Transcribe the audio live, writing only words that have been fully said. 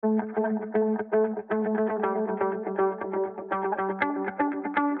And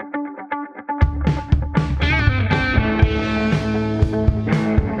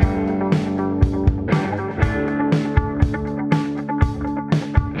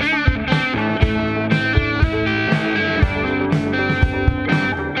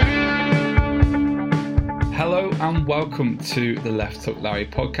welcome to the Left Hook Larry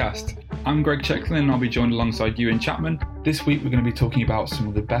podcast. I'm Greg Checklin and I'll be joined alongside Ewan Chapman. This week we're going to be talking about some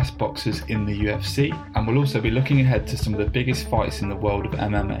of the best boxers in the UFC, and we'll also be looking ahead to some of the biggest fights in the world of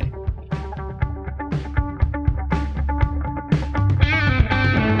MMA.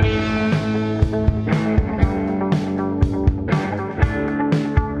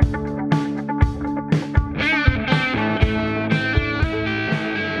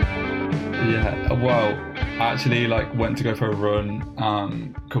 Actually went to go for a run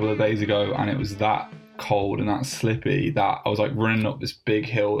a couple of days ago, and it was that cold and that slippy that I was running up this big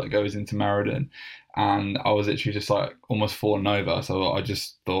hill that goes into Meriden, and I was literally just almost falling over. So I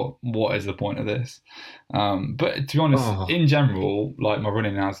just thought, what is the point of this? But to be honest, in general, my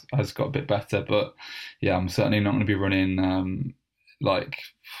running has got a bit better, but yeah, I'm certainly not going to be running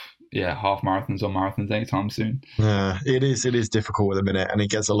half marathons or marathons anytime soon. Yeah, it is difficult at the minute, and it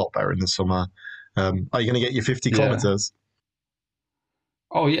gets a lot better in the summer. Are you going to get your 50 kilometers?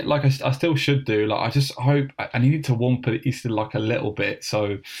 Oh yeah, I still should do. I just hope I needed to warm up at least a little bit,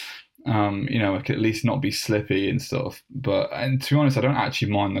 so I could at least not be slippy and stuff. And to be honest, I don't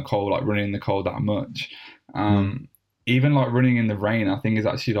actually mind the cold, running in the cold that much. Even running in the rain, I think is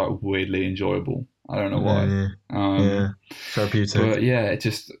actually weirdly enjoyable. I don't know why. Therapeutic. But yeah, it's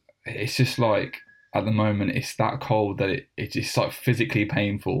just at the moment, it's that cold that it's just physically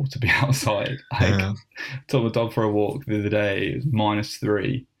painful to be outside. Took my dog for a walk the other day. It was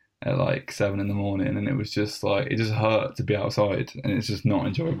 -3 at 7 a.m, and it was just it just hurt to be outside, and it's just not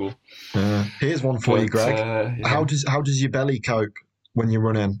enjoyable. Here's one for you, Greg. How does your belly cope when you're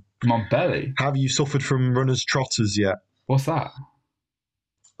running? My belly? Have you suffered from runner's trotters yet? What's that?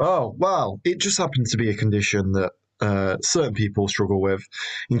 Oh, well, it just happens to be a condition that certain people struggle with,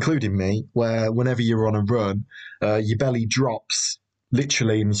 including me, where whenever you're on a run, your belly drops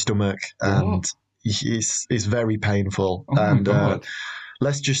literally in your stomach, and it's very painful. God.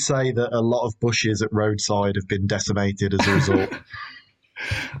 Let's just say that a lot of bushes at roadside have been decimated as a result.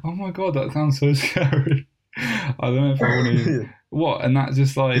 Oh my God, that sounds so scary. I don't know if I want to... What? And that's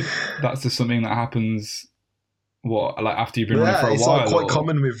just that's just something that happens... What, after you've been running for a while? It's quite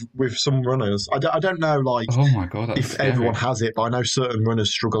common with some runners. I don't know, oh my God, that's if scary. Everyone has it, but I know certain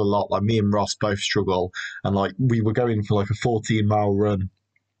runners struggle a lot. Me and Ross both struggle, and we were going for a 14-mile run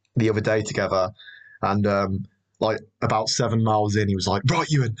the other day together, and about 7 miles in, he was like, "Right,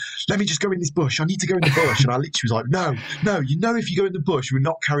 Ewan, let me just go in this bush. I need to go in the bush." And I literally was like, "No, if you go in the bush, we're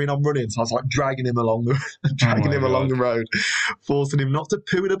not carrying on running." So I was dragging him along the road, forcing him not to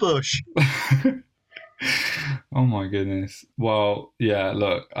poo in a bush. Oh my goodness. Well, yeah,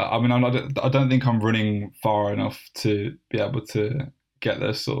 look, I don't think I'm running far enough to be able to get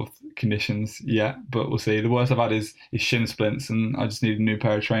those sort of conditions yet, but we'll see. The worst I've had is shin splints, and I just need a new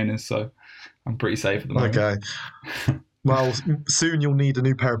pair of trainers, so I'm pretty safe at the moment. Okay. Well, soon you'll need a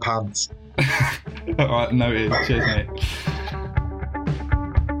new pair of pants. All right, noted. Cheers, mate.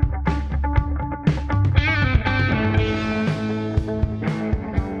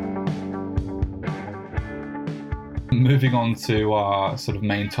 Moving on to our sort of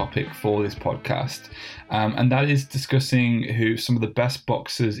main topic for this podcast, and that is discussing who some of the best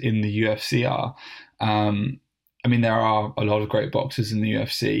boxers in the UFC are. There are a lot of great boxers in the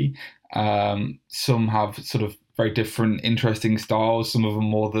UFC. Some have sort of very different, interesting styles. Some of them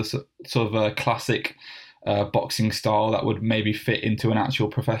more the sort of a classic boxing style that would maybe fit into an actual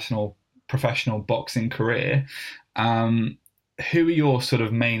professional boxing career. Who are your sort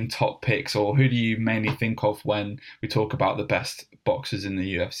of main top picks, or who do you mainly think of when we talk about the best boxers in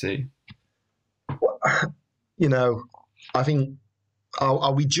the UFC? Well, I think,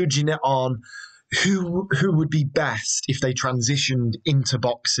 are we judging it on who would be best if they transitioned into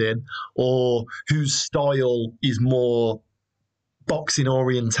boxing, or whose style is more boxing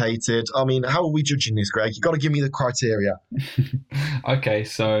orientated? How are we judging this, Greg? You've got to give me the criteria. Okay,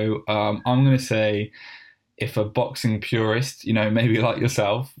 so I'm going to say, if a boxing purist, maybe like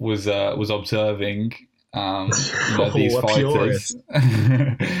yourself, was observing, these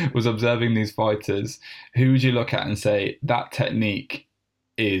fighters, who would you look at and say that technique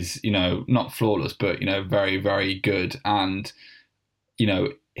is, not flawless, but very, very good, and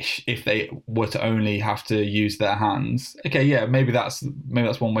if they were to only have to use their hands, okay, yeah, maybe that's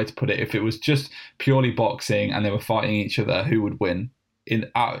one way to put it. If it was just purely boxing and they were fighting each other, who would win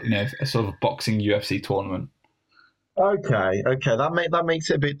a sort of boxing UFC tournament. Okay, that makes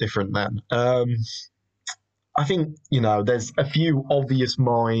it a bit different then. I think there's a few obvious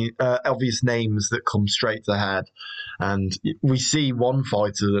names that come straight to head, and we see one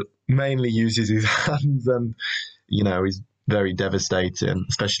fighter that mainly uses his hands, and is very devastating,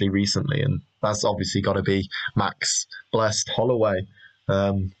 especially recently, and that's obviously got to be Max Blessed Holloway.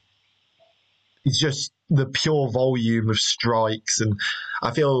 It's just the pure volume of strikes, and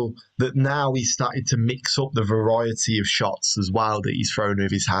I feel that now he's started to mix up the variety of shots as well that he's thrown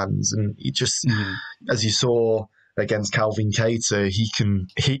with his hands, and he just, as you saw against Calvin Kattar, he can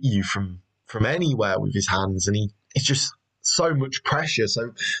hit you from anywhere with his hands, and it's just so much pressure.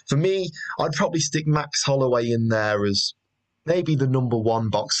 So for me, I'd probably stick Max Holloway in there as maybe the number one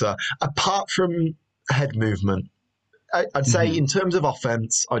boxer, apart from head movement. I'd say in terms of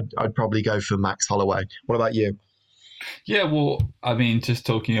offense, I'd probably go for Max Holloway. What about you? Yeah, well, I mean, just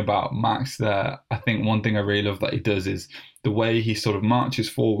talking about Max there, I think one thing I really love that he does is the way he sort of marches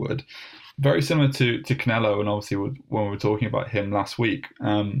forward, very similar to Canelo, and obviously when we were talking about him last week,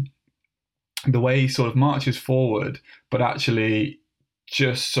 the way he sort of marches forward, but actually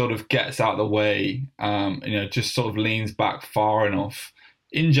just sort of gets out of the way, just sort of leans back far enough.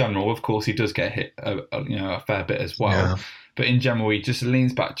 In general, of course, he does get hit a fair bit as well. Yeah. But in general, he just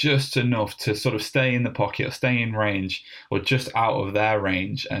leans back just enough to sort of stay in the pocket or stay in range or just out of their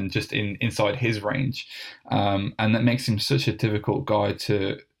range and just inside his range. And that makes him such a difficult guy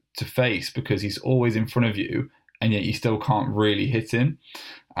to face because he's always in front of you and yet you still can't really hit him.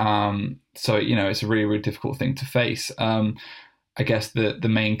 So, it's a really, really difficult thing to face. I guess the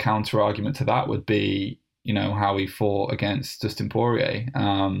main counter argument to that would be, how he fought against Dustin Poirier.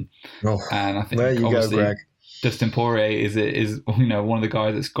 And I think there you obviously go, Greg. Dustin Poirier is one of the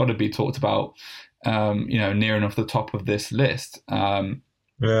guys that's got to be talked about, near enough the top of this list.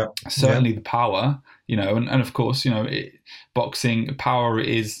 Certainly the power, and of course, boxing power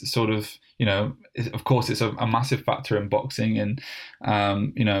is sort of, of course it's a massive factor in boxing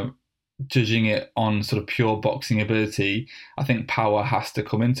and, judging it on sort of pure boxing ability, I think power has to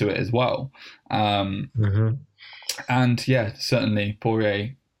come into it as well. And yeah, certainly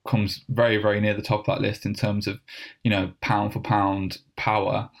Poirier comes very, very near the top of that list in terms of, pound for pound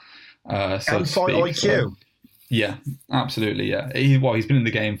power. And fight IQ. So, yeah, absolutely. Yeah. He's been in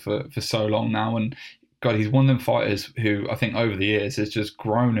the game for so long now, and God, he's one of them fighters who I think over the years has just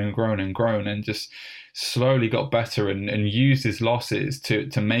grown and grown and grown and just slowly got better and used his losses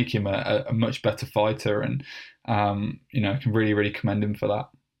to make him a much better fighter, and can really, really commend him for that.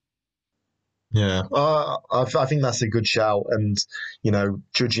 Yeah, I think that's a good shout, and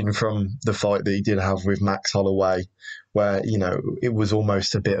judging from the fight that he did have with Max Holloway, where it was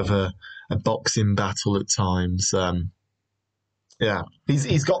almost a bit of a boxing battle at times. Yeah,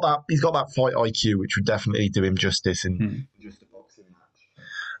 he's got that fight IQ, which would definitely do him justice in just a boxing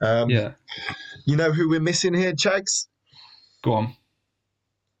match. Yeah. You know who we're missing here, Chags? Go on.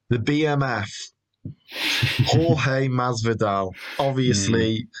 The BMF. Jorge Masvidal.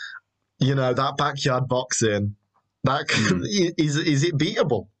 Obviously, that backyard boxing. That is it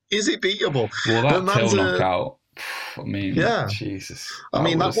beatable? Is it beatable? Well, that tail knockout. I mean, yeah. Jesus. I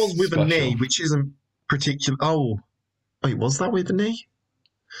mean, that was with special. A knee, which isn't particular. Oh, wait, was that with the knee?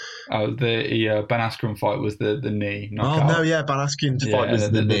 Oh, the Ben Askren fight was the knee knockout. Oh no, yeah, Ben Askren fight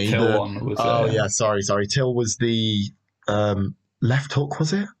was the knee. The Till one was. Yeah, sorry. Till was the left hook,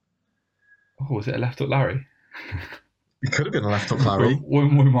 was it? Oh, was it a left hook, Larry? It could have been a left hook, Larry. we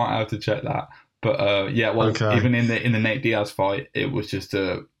might have to check that. But okay. Even in the Nate Diaz fight, it was just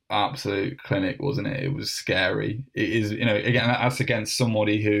a absolute clinic, wasn't it? It was scary. It is, again, that's against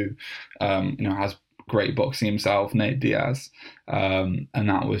somebody who, has great boxing himself, Nate Diaz, and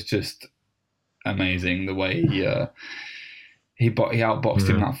that was just amazing the way he outboxed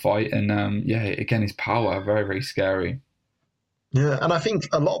him in that fight, and again, his power, very, very scary. Yeah, and I think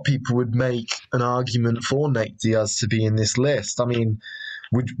a lot of people would make an argument for Nate Diaz to be in this list. I mean,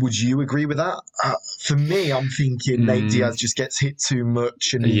 would you agree with that? For me, I'm thinking Nate Diaz just gets hit too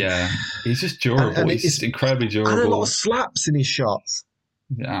much, and he's just durable. And he's incredibly durable. And a lot of slaps in his shots.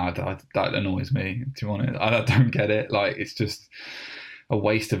 Yeah, that annoys me, to be honest. I don't get it. Like, it's just a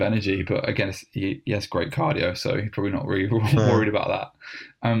waste of energy. But again, he has great cardio, so he's probably not really worried about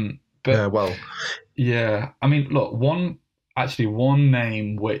that. But I mean, look, one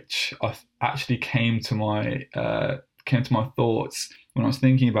name which actually came to my thoughts when I was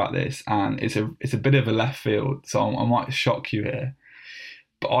thinking about this, and it's a bit of a left field, so I might shock you here,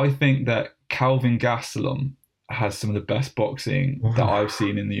 but I think that Calvin Gastelum has some of the best boxing that I've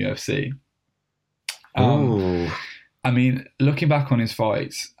seen in the UFC. I mean, looking back on his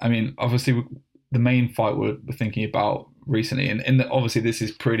fights, I mean, obviously the main fight we're thinking about recently, and obviously this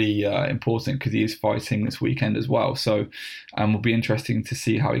is pretty important because he is fighting this weekend as well. So, will be interesting to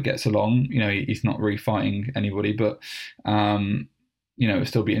see how he gets along. You know, he's not really fighting anybody, but it'll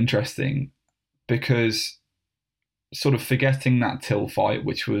still be interesting because sort of forgetting that Till fight,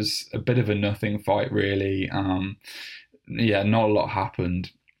 which was a bit of a nothing fight, really. Not a lot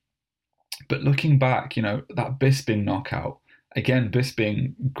happened. But looking back, that Bisping knockout, again,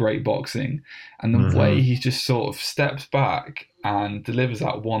 Bisping, great boxing. And the way he just sort of steps back and delivers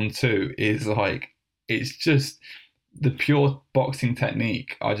that 1-2 is like, it's just the pure boxing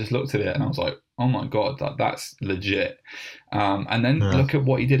technique. I just looked at it and I was like, oh my God, that's legit. And then look at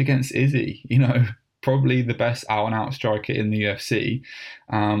what he did against Izzy, probably the best out-and-out striker in the UFC,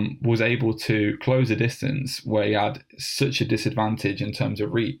 was able to close a distance where he had such a disadvantage in terms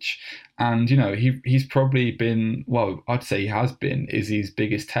of reach. And, he's probably been, well, I'd say he has been Izzy's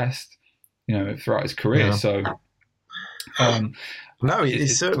biggest test, throughout his career. Yeah. So, no,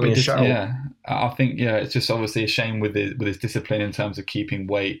 it's certainly a show. Yeah, I think, it's just obviously a shame with his discipline in terms of keeping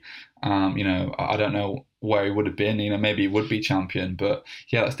weight. I don't know where he would have been, maybe he would be champion, but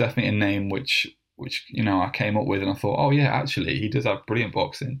yeah, that's definitely a name which I came up with, and I thought, oh yeah, actually, he does have brilliant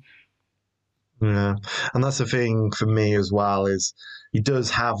boxing. Yeah, and that's the thing for me as well, is he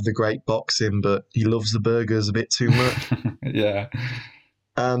does have the great boxing, but he loves the burgers a bit too much. Yeah.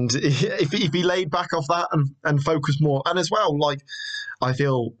 And if he laid back off that and focused more, and as well, like, I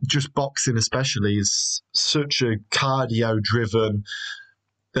feel just boxing especially is such a cardio-driven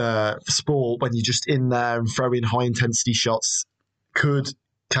sport when you're just in there and throwing high-intensity shots. Could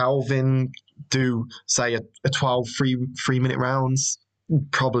Calvin do, say, a 12 3-minute rounds?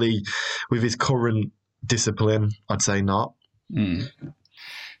 Probably with his current discipline, I'd say not.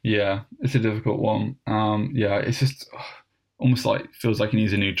 Yeah, it's a difficult one. It's just almost like, feels like he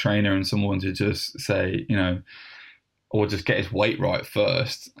needs a new trainer and someone to just say, or just get his weight right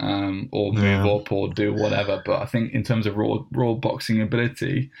first, or move up or do whatever. But I think in terms of raw boxing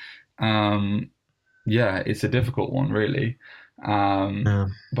ability, it's a difficult one, really.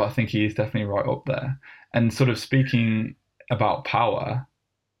 But I think he is definitely right up there. And sort of speaking about power,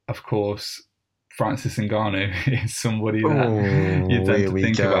 of course, Francis Ngannou is somebody that you tend to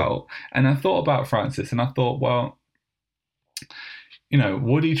think about. And I thought about Francis and I thought, well,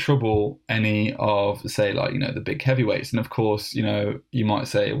 would he trouble any of, say, like, the big heavyweights? And of course, you might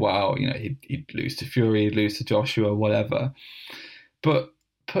say, well, he'd lose to Fury, he'd lose to Joshua, whatever. But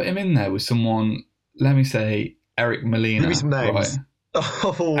put him in there with someone, let me say, Eric Molina. Give me some names.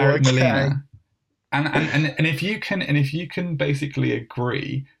 Right? Eric Molina. And if you can basically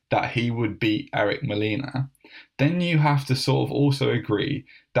agree that he would beat Eric Molina, then you have to sort of also agree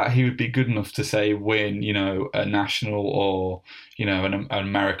that he would be good enough to, say, win, a national or, an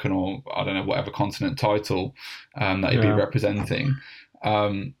American or, I don't know, whatever continent title that he'd be representing.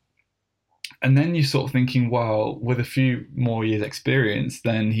 And then you're sort of thinking, well, with a few more years' experience,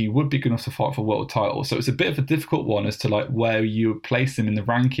 then he would be good enough to fight for world title. So it's a bit of a difficult one as to, like, where you would place him in the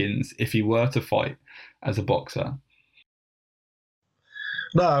rankings if he were to fight as a boxer.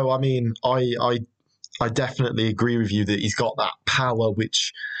 No, I mean, I definitely agree with you that he's got that power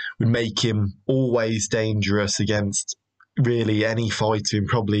which would make him always dangerous against really any fighter in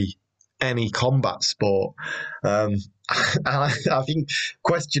probably any combat sport. And I think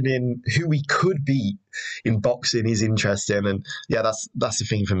questioning who he could beat in boxing is interesting. And yeah, that's the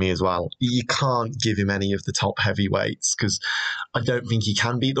thing for me as well. You can't give him any of the top heavyweights because I don't think he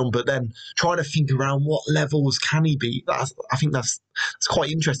can beat them. But then trying to think around what levels can he beat, I think that's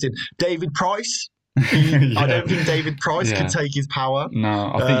quite interesting. David Price? I don't think David Price can take his power.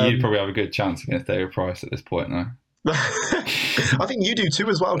 No, I think you'd probably have a good chance against David Price at this point, though. I think you do too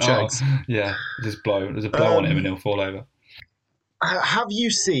as well, Chags. Yeah, just blow. There's a blow on him and he'll fall over. Have you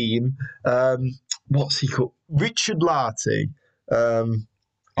seen what's he called? Richard Lartey.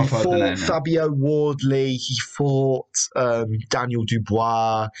 He fought Fabio Wardley. He fought Daniel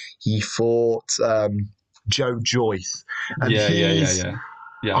Dubois. He fought Joe Joyce. And yeah.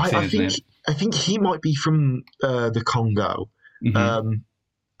 I think he might be from the Congo. Mm-hmm.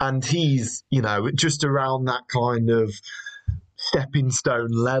 And he's, just around that kind of stepping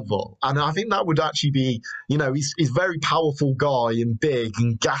stone level. And I think that would actually be, he's a very powerful guy and big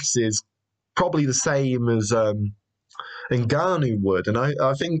and gasses probably the same as Ngannou would. And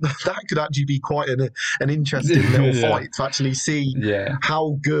I think that could actually be quite an interesting little fight to actually see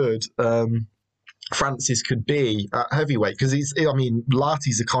how good Francis could be at heavyweight. Because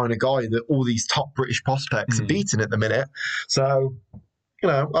Lartey's the kind of guy that all these top British prospects are beating at the minute. So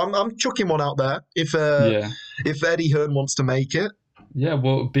I'm chucking one out there Yeah. if Eddie Hearn wants to make it. Yeah,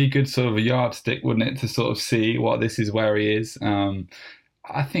 well, it'd be good sort of a yardstick, wouldn't it, to sort of see what this is where he is.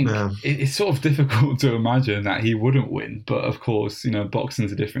 I think Yeah. it's sort of difficult to imagine that he wouldn't win, but of course,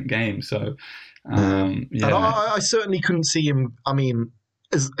 boxing's a different game. So, And yeah, I certainly couldn't see him. I mean,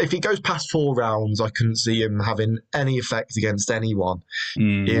 if he goes past 4 rounds, I couldn't see him having any effect against anyone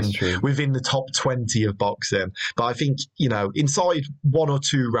that's true. within the top 20 of boxing. But I think, inside 1 or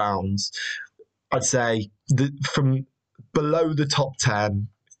 2 rounds, I'd say that from below the top 10,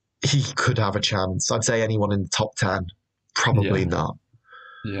 he could have a chance. I'd say anyone in the top 10, probably Yeah. not.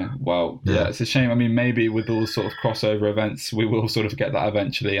 Yeah, well, yeah, it's a shame. I mean, maybe with all sort of crossover events, we will sort of get that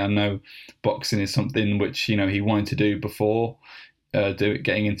eventually. I know boxing is something which, he wanted to do before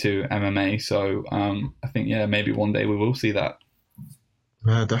getting into MMA. So I think, yeah, maybe one day we will see that.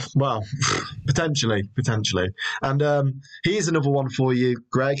 Well, potentially. And here's another one for you,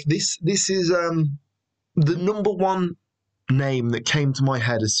 Greg. This is the number one name that came to my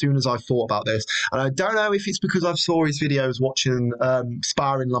head as soon as I thought about this. And I don't know if it's because I saw his videos watching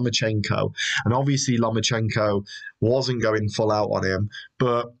sparring Lomachenko. And obviously Lomachenko wasn't going full out on him.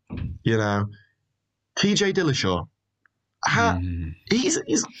 But, TJ Dillashaw,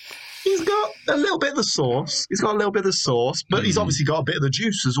 he's got a little bit of the sauce. He's got a little bit of the sauce, but he's obviously got a bit of the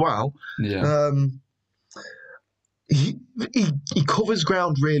juice as well. Yeah. He covers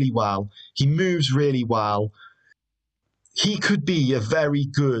ground really well. He moves really well. He could be a very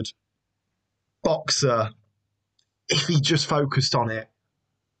good boxer if he just focused on it,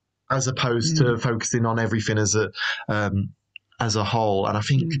 as opposed to focusing on everything as a whole. And I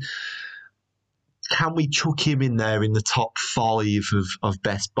think, can we chuck him in there in the top 5 of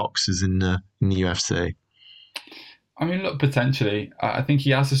best boxers in the UFC? I mean, look, potentially. I think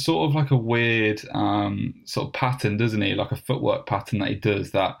he has a sort of like a weird sort of pattern, doesn't he? Like a footwork pattern that he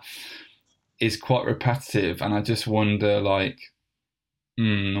does that is quite repetitive. And I just wonder, like,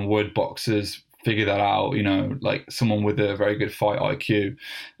 would boxers figure that out? Like someone with a very good fight IQ,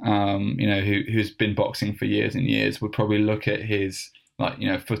 who's been boxing for years and years would probably look at his,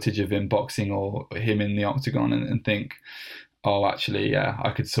 footage of him boxing or him in the octagon and think, oh, actually, yeah,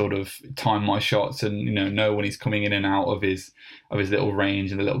 I could sort of time my shots and know when he's coming in and out of his little range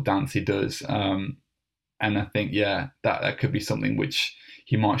and the little dance he does. And I think, yeah, that could be something which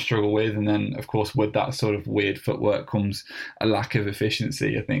he might struggle with. And then, of course, with that sort of weird footwork comes a lack of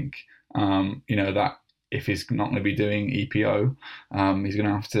efficiency. I think, that if he's not going to be doing EPO, he's going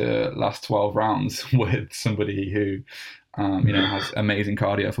to have to last 12 rounds with somebody who, has amazing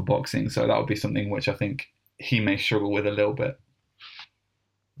cardio for boxing. So that would be something which I think he may struggle with a little bit.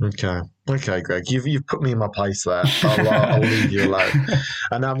 Okay, Greg, you've put me in my place there. I'll leave you alone.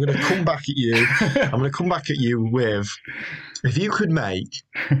 And now I'm going to come back at you. I'm going to come back at you with, if you could make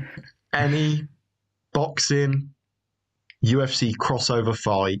any boxing UFC crossover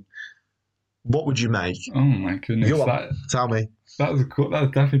fight, what would you make? Oh my goodness! Tell me. That was cool.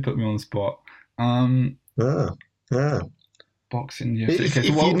 That definitely put me on the spot. Yeah. Boxing UFC. If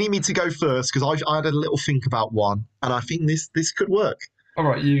you need me to go first, because I had a little think about one, and I think this could work. All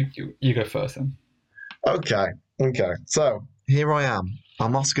right, you go first then. Okay. So here I am.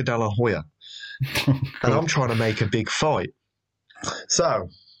 I'm Oscar De La Hoya, and I'm trying to make a big fight. So,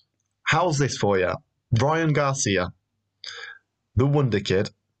 how's this for you? Ryan Garcia, the Wonder Kid,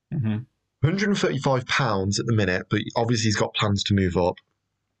 135 pounds at the minute, but obviously he's got plans to move up.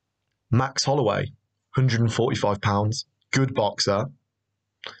 Max Holloway, 145 pounds, good boxer.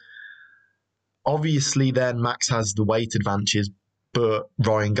 Obviously, then Max has the weight advantages, but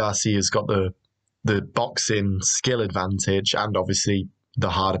Ryan Garcia's got the boxing skill advantage and obviously the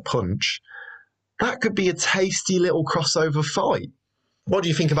harder punch. That could be a tasty little crossover fight. What do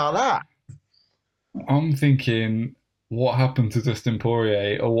you think about that? I'm thinking what happened to Dustin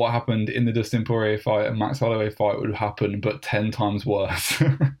Poirier, or what happened in the Dustin Poirier fight and Max Holloway fight would happen, but 10 times worse,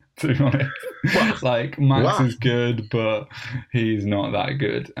 to be honest. Like, Max is good, but he's not that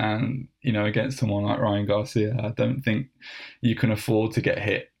good. And, against someone like Ryan Garcia, I don't think you can afford to get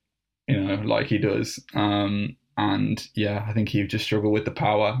hit, like he does. And, yeah, I think he would just struggle with the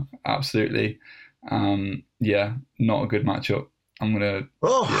power, absolutely. Yeah, not a good matchup. I'm gonna.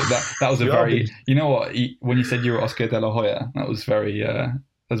 That was a very. You know what? When you said you were Oscar De La Hoya, that was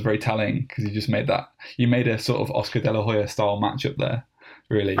very telling, because you just made that. You made a sort of Oscar De La Hoya style matchup there,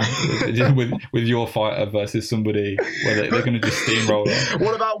 really, with your fighter versus somebody where they're going to just steamroll it.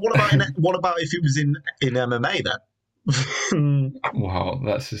 What about if it was in MMA then? Wow,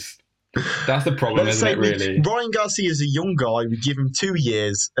 that's the problem, isn't it? Really, Ryan Garcia is a young guy. We give him 2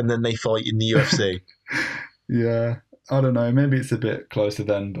 years, and then they fight in the UFC. Yeah. I don't know. Maybe it's a bit closer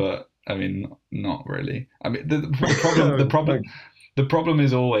then, but I mean, not really. I mean, the problem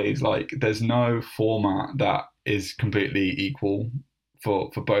is always like there's no format that is completely equal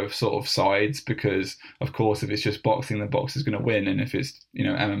for both sort of sides because, of course, if it's just boxing, the boxer's going to win, and if it's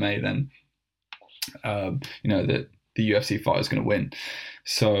MMA, then the UFC fighter is going to win.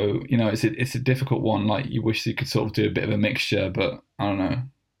 So it's a difficult one. Like you wish you could sort of do a bit of a mixture, but I don't know.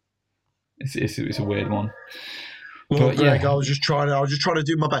 It's a weird one. Well, but, Greg, I was just trying to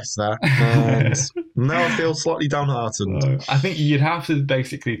do my best there, and now I feel slightly downhearted. I think you'd have to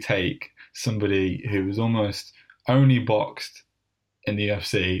basically take somebody who was almost only boxed in the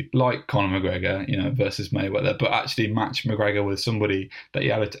UFC, like Conor McGregor, versus Mayweather, but actually match McGregor with somebody that he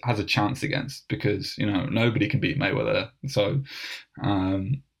has a chance against because, nobody can beat Mayweather. So,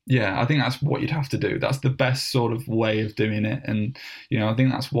 I think that's what you'd have to do. That's the best sort of way of doing it. And, I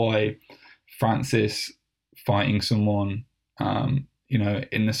think that's why Francis fighting someone,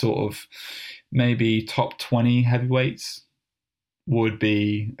 in the sort of maybe top 20 heavyweights would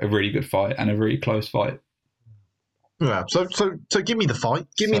be a really good fight and a really close fight. Yeah. So give me the fight.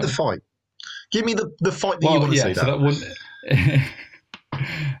 Give me the fight. Give me the fight that you want to see. So that wouldn't.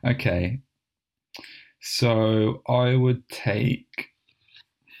 Okay. So I would take.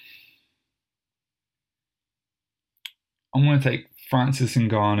 I'm going to take Francis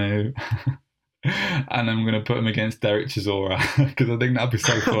Ngannou. And I'm going to put him against Derek Chisora because I think that'd be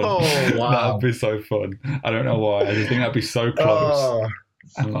so fun. Oh, wow. That'd be so fun. I don't know why. I just think that'd be so close.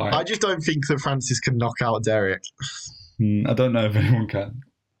 And I just don't think that Francis can knock out Derek. I don't know if anyone can.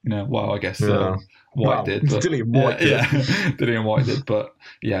 I guess White did. But, Dillian White did. Yeah. Dillian White did. But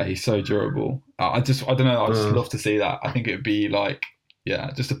yeah, he's so durable. I don't know. I just love to see that. I think it would be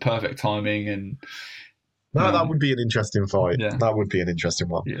just a perfect timing and. No, that would be an interesting fight. Yeah. That would be an interesting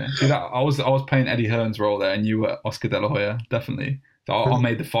one. Yeah. See, I was playing Eddie Hearn's role there, and you were Oscar De La Hoya, definitely. So I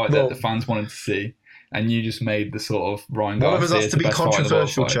made the fight that the fans wanted to see, and you just made the sort of Ryan Garcia. One of us has to be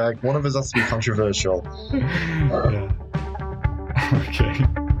controversial, Chad. One of us has to be controversial. Yeah. Okay.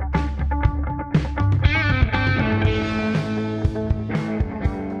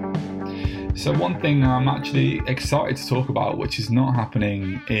 So one thing I'm actually excited to talk about, which is not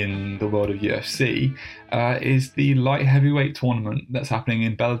happening in the world of UFC, is the light heavyweight tournament that's happening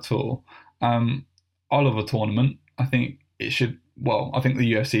in Bellator. I love a tournament. I think it should. Well, I think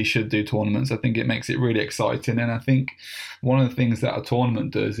the UFC should do tournaments. I think it makes it really exciting. And I think one of the things that a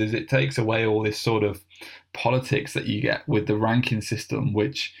tournament does is it takes away all this sort of politics that you get with the ranking system,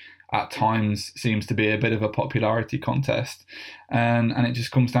 which at times seems to be a bit of a popularity contest. And it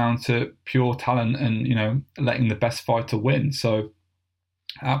just comes down to pure talent and, letting the best fighter win. So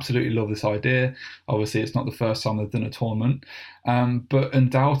I absolutely love this idea. Obviously, it's not the first time they've done a tournament. But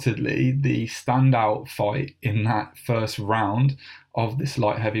undoubtedly, the standout fight in that first round of this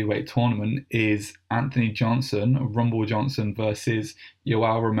light heavyweight tournament is Anthony Johnson, Rumble Johnson versus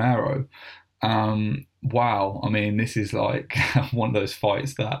Yoel Romero. Wow. I mean, this is like one of those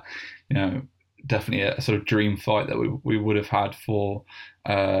fights that, definitely a sort of dream fight that we would have had for,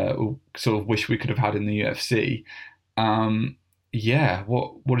 sort of wish we could have had in the UFC.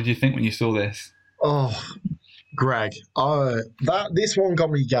 What did you think when you saw this? Oh, Greg, this one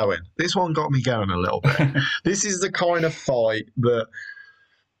got me going. This one got me going a little bit. This is the kind of fight that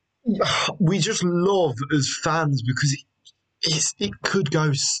we just love as fans because it could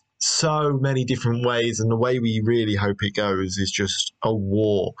go so many different ways, and the way we really hope it goes is just a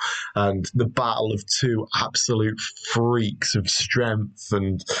war and the battle of two absolute freaks of strength.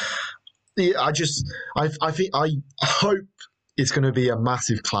 And I hope it's going to be a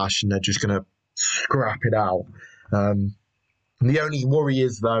massive clash and they're just going to scrap it out. The only worry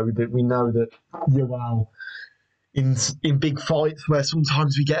is, though, that we know that Yoel, in big fights where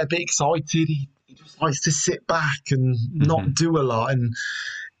sometimes we get a bit excited, he just likes to sit back and not do a lot. And,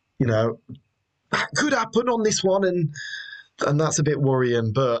 that could happen on this one, and that's a bit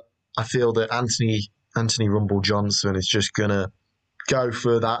worrying. But I feel that Anthony Rumble Johnson is just going to go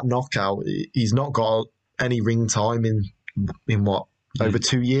for that knockout. He's not got any ring time in what, over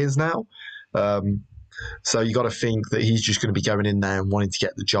 2 years now? So you got to think that he's just going to be going in there and wanting to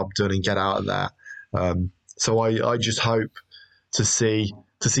get the job done and get out of there. So I just hope to see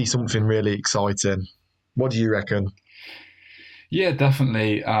something really exciting. What do you reckon? Yeah,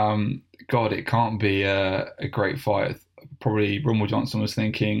 definitely. God, it can't be a great fight. Probably Rumble Johnson was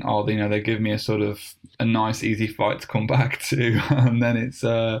thinking, they give me a sort of a nice, easy fight to come back to. And then it's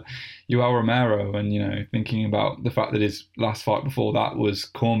Yoel Romero. And, thinking about the fact that his last fight before that was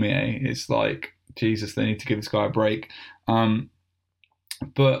Cormier, it's like, Jesus, they need to give this guy a break.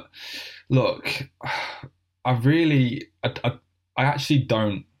 But look, I actually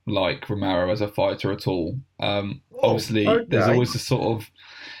don't like Romero as a fighter at all. Oh, Obviously, there's okay. always a sort of,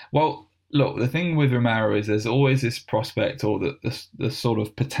 well, look, the thing with Romero is there's always this prospect or the sort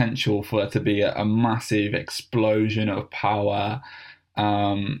of potential for there to be a massive explosion of power,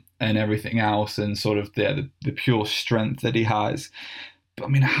 and everything else, and sort of the pure strength that he has. But I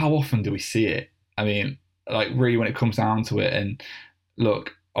mean, how often do we see it? I mean, like really, when it comes down to it, and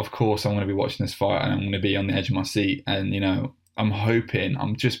look, of course, I'm going to be watching this fight, and I'm going to be on the edge of my seat, and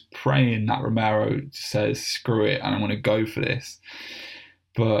I'm just praying that Romero says screw it, and I'm going to go for this.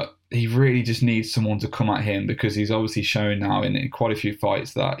 But he really just needs someone to come at him, because he's obviously shown now in quite a few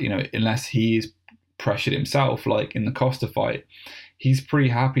fights that unless he is pressured himself, like in the Costa fight, he's pretty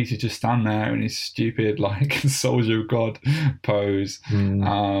happy to just stand there in his stupid like soldier of God pose,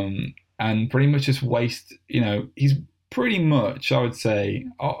 Mm, and pretty much just waste. He's pretty much, I would say,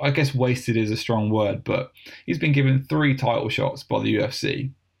 I guess wasted is a strong word, but he's been given 3 title shots by the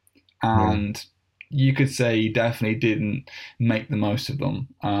UFC, yeah. and you could say he definitely didn't make the most of them.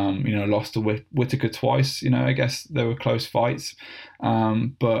 Lost to Whitaker twice. I guess they were close fights,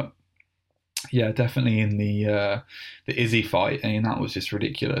 but yeah, definitely in the Izzy fight. I mean, that was just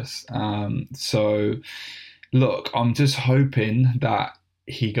ridiculous. So look, I'm just hoping that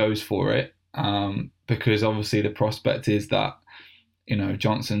he goes for it, because obviously the prospect is that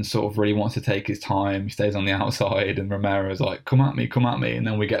Johnson sort of really wants to take his time. He stays on the outside, and Romero's like, come at me," and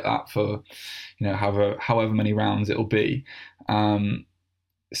then we get that for however many rounds it'll be.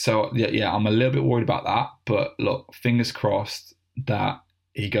 So yeah, I'm a little bit worried about that, but look, fingers crossed that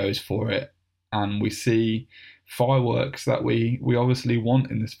he goes for it, and we see fireworks that we obviously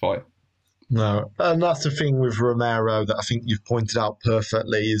want in this fight. No, and that's the thing with Romero that I think you've pointed out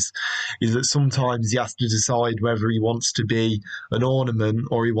perfectly is that sometimes he has to decide whether he wants to be an ornament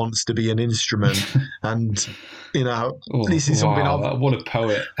or he wants to be an instrument. And you know, Oh this is something I've wow, what a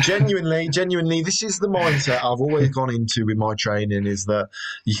poet! genuinely, this is the mindset I've always gone into with my training is that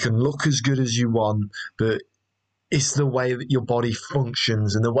you can look as good as you want, but it's the way that your body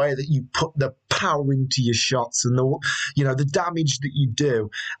functions and the way that you put the power into your shots and the damage that you do.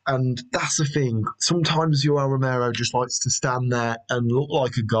 And that's the thing. Sometimes Yoel Romero just likes to stand there and look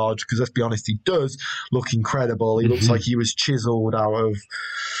like a god, because let's be honest, he does look incredible. He looks like he was chiseled out of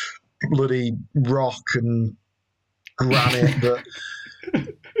bloody rock and granite. But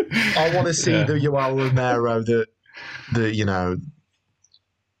I want to see the Yeah. Yoel Romero that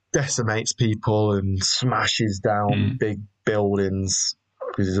decimates people and smashes down Mm. big buildings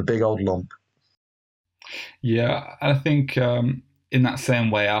because he's a big old lump. Yeah, I think in that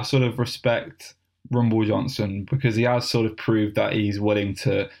same way, I sort of respect Rumble Johnson, because he has sort of proved that he's willing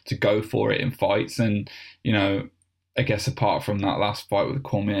to go for it in fights. And I guess apart from that last fight with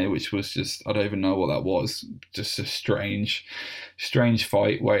Cormier, which was just, I don't even know what that was, just a strange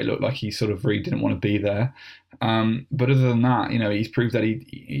fight where it looked like he sort of really didn't want to be there. But other than that, he's proved that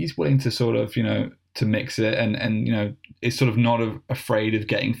he's willing to sort of to mix it, and is sort of not afraid of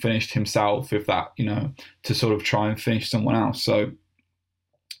getting finished himself, if that to sort of try and finish someone else. So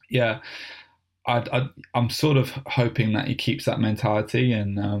yeah, I'm sort of hoping that he keeps that mentality,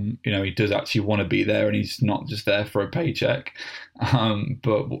 and he does actually want to be there, and he's not just there for a paycheck.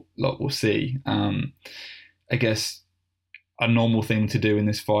 But look, we'll see. I guess a normal thing to do in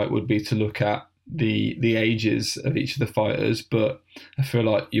this fight would be to look at the ages of each of the fighters, but I feel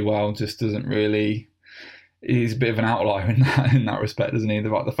like Yoel just doesn't really. He's a bit of an outlier in that respect, doesn't he?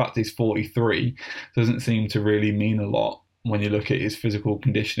 The fact he's 43 doesn't seem to really mean a lot when you look at his physical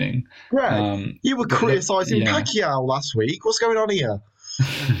conditioning. Greg, you were criticising Yeah. Pacquiao last week. What's going on here?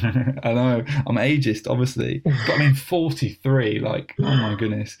 I know I'm ageist, obviously, but I mean 43. Like, oh my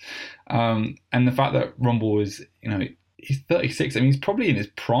goodness. And the fact that Rumble is, he's 36. I mean, he's probably in his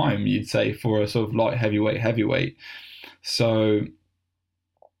prime, you'd say, for a sort of light heavyweight. So,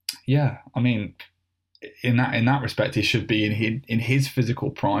 yeah, I mean, in that respect, he should be in his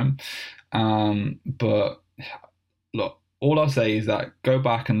physical prime. But look, all I'll say is that go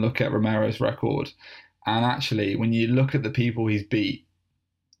back and look at Romero's record, and actually, when you look at the people he's beat,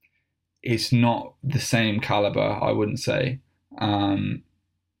 it's not the same caliber, I wouldn't say. In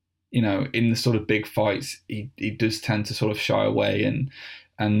the sort of big fights, he does tend to sort of shy away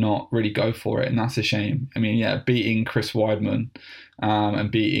and not really go for it, and that's a shame. I mean, yeah, beating Chris Weidman,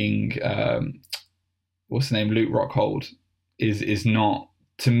 and beating what's the name, Luke Rockhold, is not,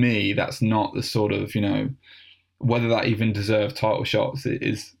 to me, that's not the sort of whether that even deserved title shots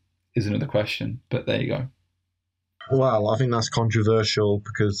is another question. But there you go. Well, I think that's controversial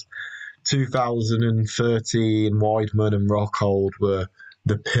because 2013 Weidman and Rockhold were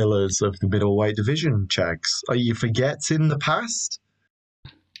the pillars of the middleweight division, Chegs. Are you forgetting the past?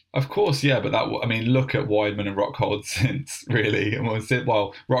 Of course, yeah, but look at Weidman and Rockhold since, really.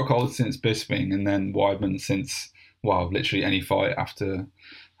 Rockhold since Bisping, and then Weidman since, literally any fight after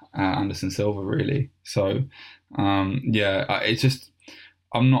Anderson Silva, really. So, it's just,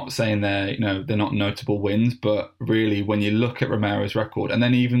 I'm not saying they're not notable wins, but really when you look at Romero's record, and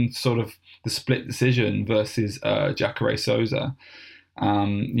then even sort of the split decision versus Jacare Souza,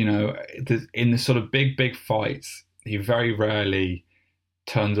 in the sort of big fights, he very rarely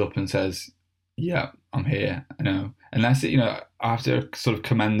turns up and says, "Yeah, I'm here." Unless I have to sort of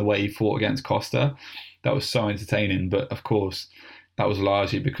commend the way he fought against Costa. That was so entertaining, but of course, that was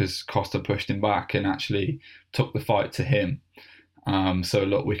largely because Costa pushed him back and actually took the fight to him. So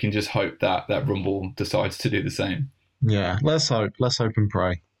look, we can just hope that Rumble decides to do the same. Yeah, let's hope and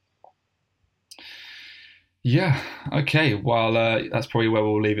pray. Yeah. Okay. Well, that's probably where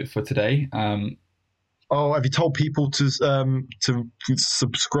we'll leave it for today. Have you told people to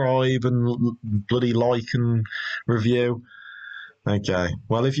subscribe and bloody like and review? Okay.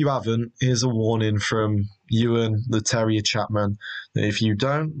 Well, if you haven't, here's a warning from Ewan, the Terrier Chapman, that if you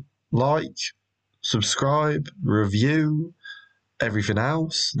don't like, subscribe, review, everything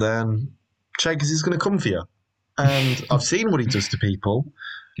else, then Cheggers is going to come for you. And I've seen what he does to people.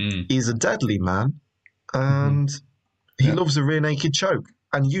 He's a deadly man, and he loves a rear naked choke.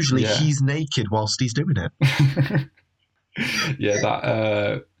 And usually he's naked whilst he's doing it.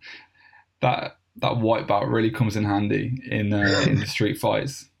 That white belt really comes in handy in the street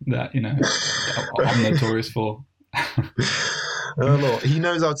fights that I'm notorious for. Look, he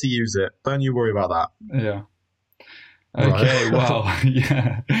knows how to use it. Don't you worry about that. Yeah. Okay, right. Well,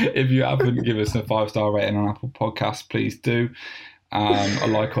 yeah. If you haven't given us a 5-star rating on Apple Podcasts, please do. A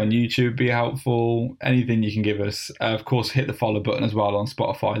like on YouTube be helpful. Anything you can give us. Of course, hit the follow button as well on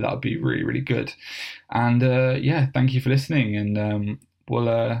Spotify. That would be really, really good. And thank you for listening. And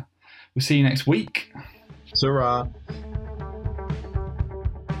we'll see you next week. Surah.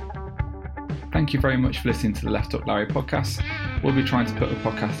 Thank you very much for listening to the Left Hook Larry podcast. We'll be trying to put a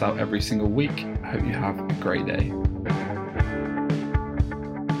podcast out every single week. I hope you have a great day.